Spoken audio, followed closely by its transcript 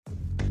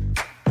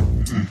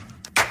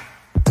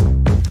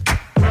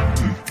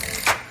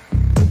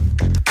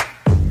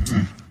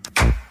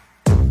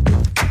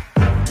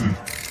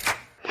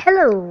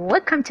Hello,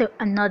 welcome to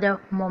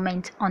another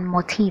moment on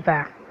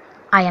Motiva.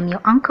 I am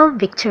your uncle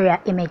Victoria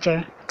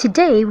Imager.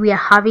 Today we are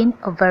having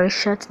a very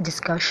short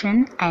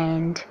discussion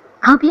and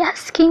I'll be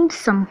asking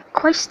some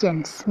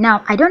questions.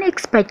 Now, I don't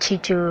expect you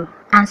to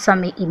answer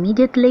me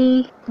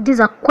immediately. These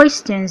are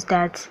questions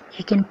that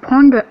you can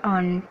ponder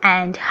on,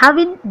 and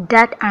having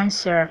that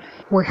answer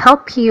will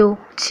help you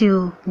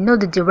to know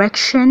the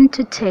direction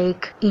to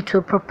take. It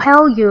will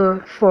propel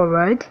you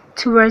forward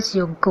towards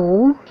your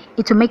goal.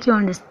 It will make you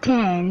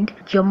understand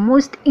your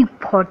most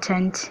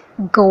important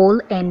goal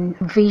and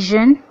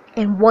vision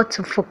and what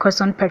to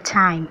focus on per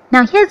time.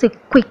 Now, here's a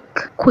quick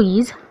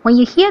quiz. When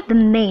you hear the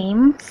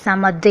name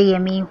Sam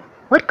Adeyemi,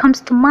 what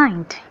comes to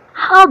mind?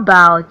 How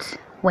about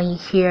when you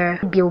hear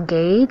Bill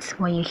Gates,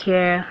 when you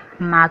hear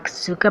Mark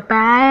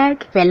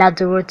Zuckerberg, Fela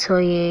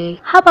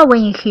Dorotoye? How about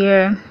when you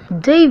hear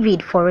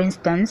David, for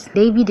instance,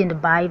 David in the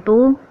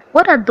Bible?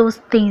 What are those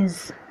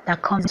things that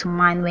come to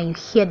mind when you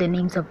hear the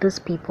names of those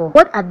people?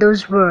 What are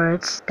those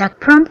words that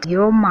prompt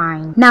your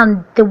mind?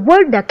 Now, the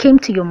word that came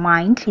to your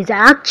mind is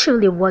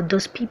actually what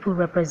those people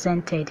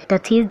represented.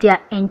 That is,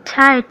 their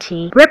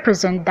entirety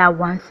represent that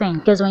one thing.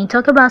 Because when you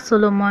talk about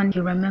Solomon,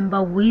 you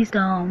remember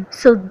wisdom.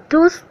 So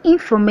those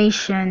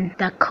information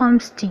that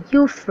comes to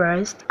you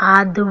first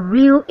are the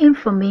real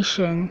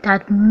information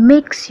that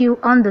makes you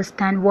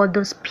understand what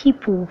those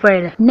people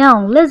were.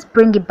 Now, let's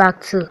bring it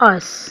back to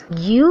us,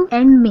 you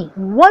and me.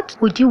 What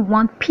would you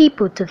want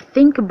people to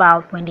think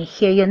about when they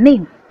hear your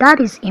name?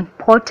 That is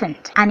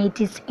important, and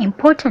it is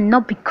important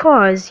not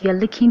because you're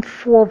looking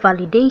for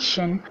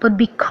validation, but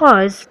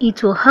because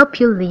it will help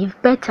you live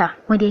better.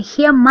 When they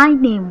hear my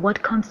name,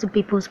 what comes to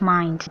people's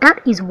mind?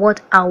 That is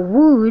what I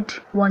would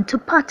want to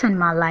pattern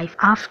my life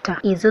after.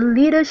 Is it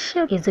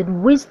leadership? Is it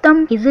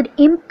wisdom? Is it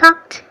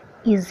impact?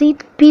 Is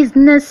it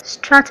business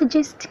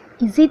strategist?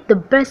 Is it the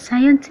best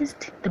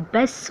scientist, the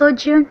best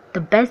surgeon,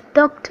 the best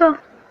doctor?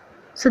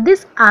 So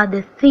these are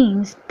the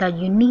things that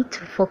you need to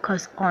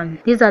focus on.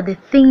 These are the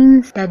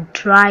things that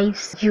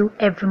drives you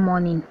every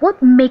morning.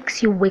 What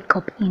makes you wake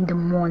up in the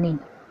morning?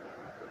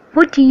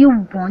 What do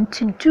you want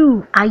to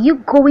do? Are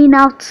you going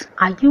out?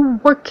 Are you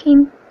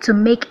working to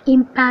make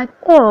impact?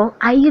 Or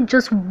are you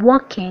just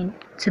working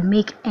to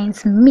make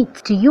ends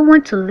meet? Do you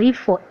want to live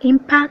for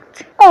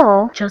impact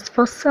or just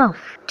for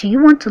self? Do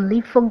you want to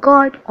live for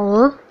God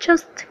or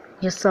just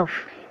yourself?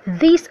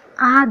 These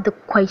are the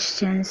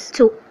questions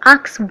to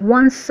ask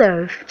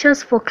oneself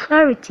just for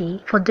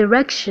clarity, for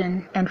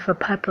direction, and for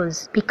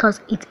purpose, because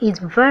it is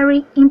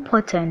very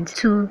important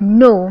to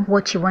know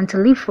what you want to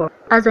live for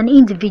as an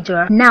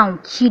individual. Now,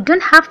 you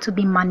don't have to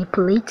be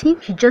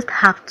manipulative, you just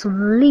have to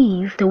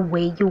live the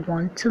way you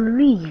want to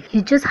live.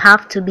 You just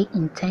have to be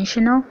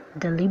intentional,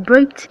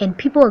 deliberate, and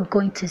people are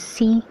going to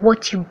see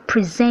what you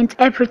present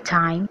every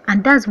time,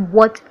 and that's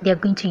what they're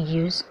going to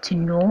use to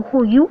know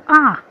who you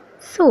are.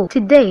 So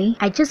today,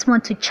 I just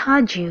want to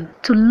charge you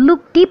to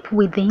look deep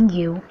within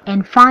you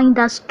and find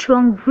that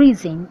strong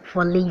reason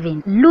for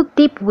living. Look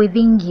deep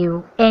within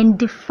you and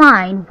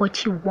define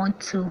what you want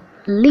to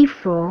live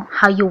for,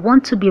 how you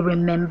want to be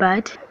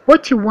remembered,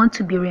 what you want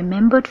to be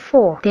remembered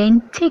for.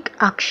 Then take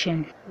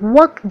action.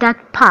 Walk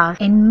that path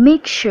and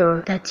make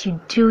sure that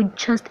you do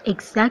just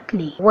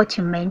exactly what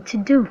you meant to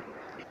do.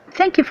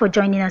 Thank you for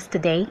joining us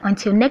today.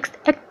 Until next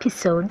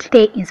episode,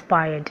 stay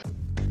inspired.